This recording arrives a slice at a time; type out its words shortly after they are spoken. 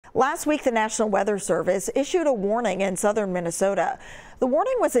Last week, the National Weather Service issued a warning in southern Minnesota. The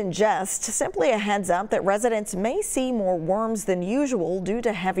warning was in jest, simply a heads up that residents may see more worms than usual due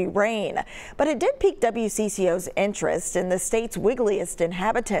to heavy rain. But it did pique WCCO's interest in the state's wiggliest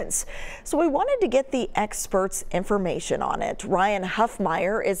inhabitants. So we wanted to get the experts' information on it. Ryan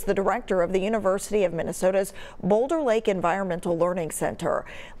Hueffmeier is the director of the University of Minnesota's Boulder Lake Environmental Learning Center.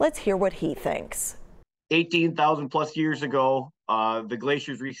 Let's hear what he thinks. 18,000 plus years ago, the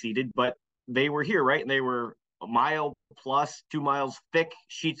glaciers receded, but they were here, right? And they were a mile plus, 2 miles thick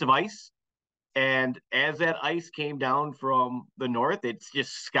sheets of ice. And as that ice came down from the north, it's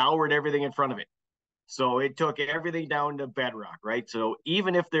just scoured everything in front of it. So it took everything down to bedrock, right? So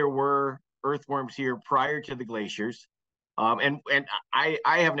even if there were earthworms here prior to the glaciers, and I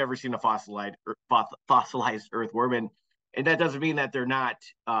have never seen a fossilized earthworm, and that doesn't mean that they're not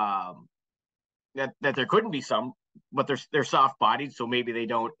that there couldn't be some, but they're soft bodied, so maybe they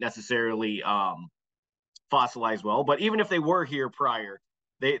don't necessarily fossilize well. But even if they were here prior,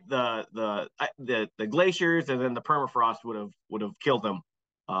 the glaciers and then the permafrost would have killed them.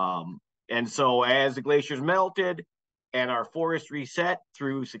 And so as the glaciers melted and our forest reset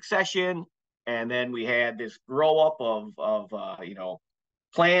through succession, and then we had this grow up of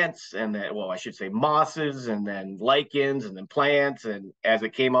plants, and then, well, I should say mosses, and then lichens, and then plants. And as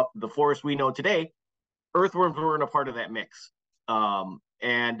it came up, the forest we know today, earthworms weren't a part of that mix.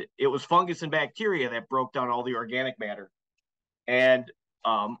 And it was fungus and bacteria that broke down all the organic matter. And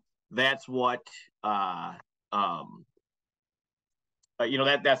that's what, that's how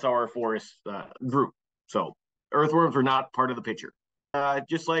our forest grew. So earthworms are not part of the picture.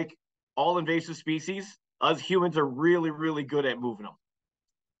 Just like all invasive species, us humans are really, really good at moving them.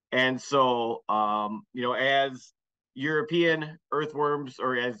 And so, as European earthworms,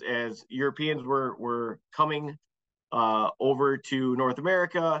 or as Europeans were coming over to North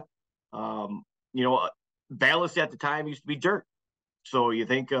America, ballast at the time used to be dirt. So you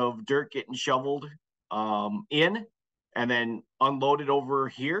think of dirt getting shoveled in and then unloaded over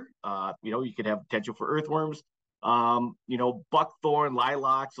here. You could have potential for earthworms. Buckthorn,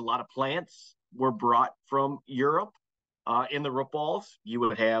 lilacs, a lot of plants were brought from Europe. In the root balls, you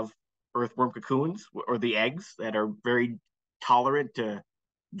would have earthworm cocoons, or the eggs, that are very tolerant to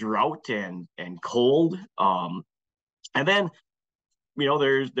drought and cold. And then,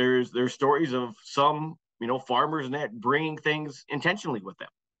 there's stories of some, farmers and that bringing things intentionally with them,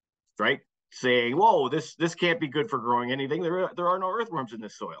 right? Saying, whoa, this can't be good for growing anything. There are no earthworms in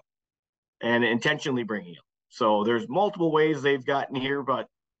this soil, and intentionally bringing them. So there's multiple ways they've gotten here, but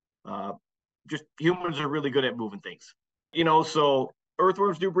just humans are really good at moving things. So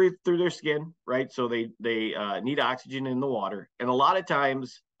earthworms do breathe through their skin, right? So they need oxygen in the water. And a lot of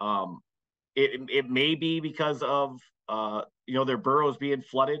times it may be because of, their burrows being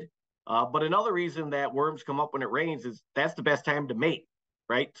flooded. But another reason that worms come up when it rains is that's the best time to mate,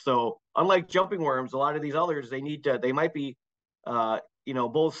 right? So unlike jumping worms, a lot of these others, they might be,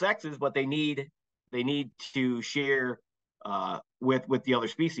 both sexes, but they need to share with the other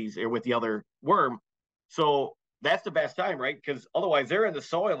species, or with the other worm. So that's the best time, right? Because otherwise they're in the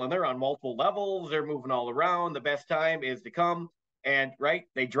soil and they're on multiple levels. They're moving all around. The best time is to come and, right,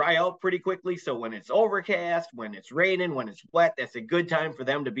 they dry out pretty quickly. So when it's overcast, when it's raining, when it's wet, that's a good time for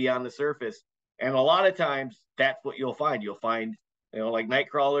them to be on the surface. And a lot of times that's what you'll find. You'll find, like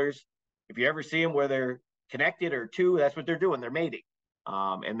night crawlers, if you ever see them where they're connected or two, that's what they're doing. They're mating.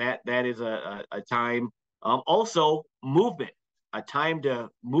 And that is a time. Also, movement. A time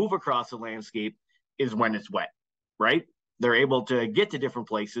to move across the landscape is when it's wet. Right? They're able to get to different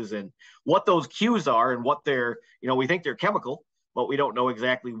places, and what those cues are, and what they're, we think they're chemical, but we don't know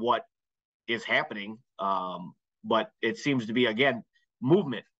exactly what is happening. But it seems to be, again,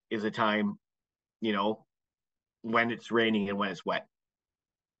 movement is a time, when it's raining and when it's wet.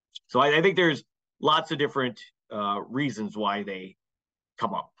 So I think there's lots of different reasons why they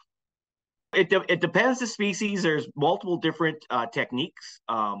come up. It depends the species. There's multiple different techniques.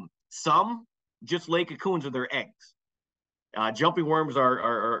 Some just lay cocoons of their eggs. Jumping worms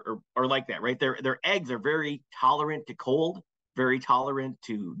are like that, right? Their eggs are very tolerant to cold, very tolerant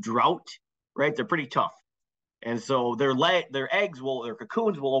to drought, right? They're pretty tough, and so their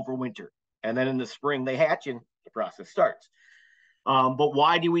cocoons will overwinter, and then in the spring they hatch and the process starts. But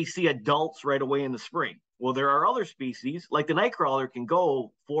why do we see adults right away in the spring? Well, there are other species, like the nightcrawler, can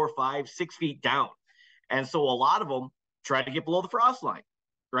go 4, 5, 6 feet down, and so a lot of them try to get below the frost line,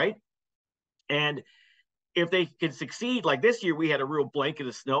 right? And if they can succeed, like this year, we had a real blanket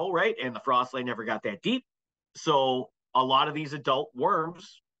of snow, right? And the frost line never got that deep. So a lot of these adult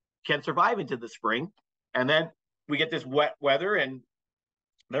worms can survive into the spring. And then we get this wet weather, and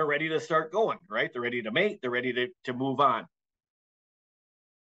they're ready to start going, right? They're ready to mate, they're ready to move on.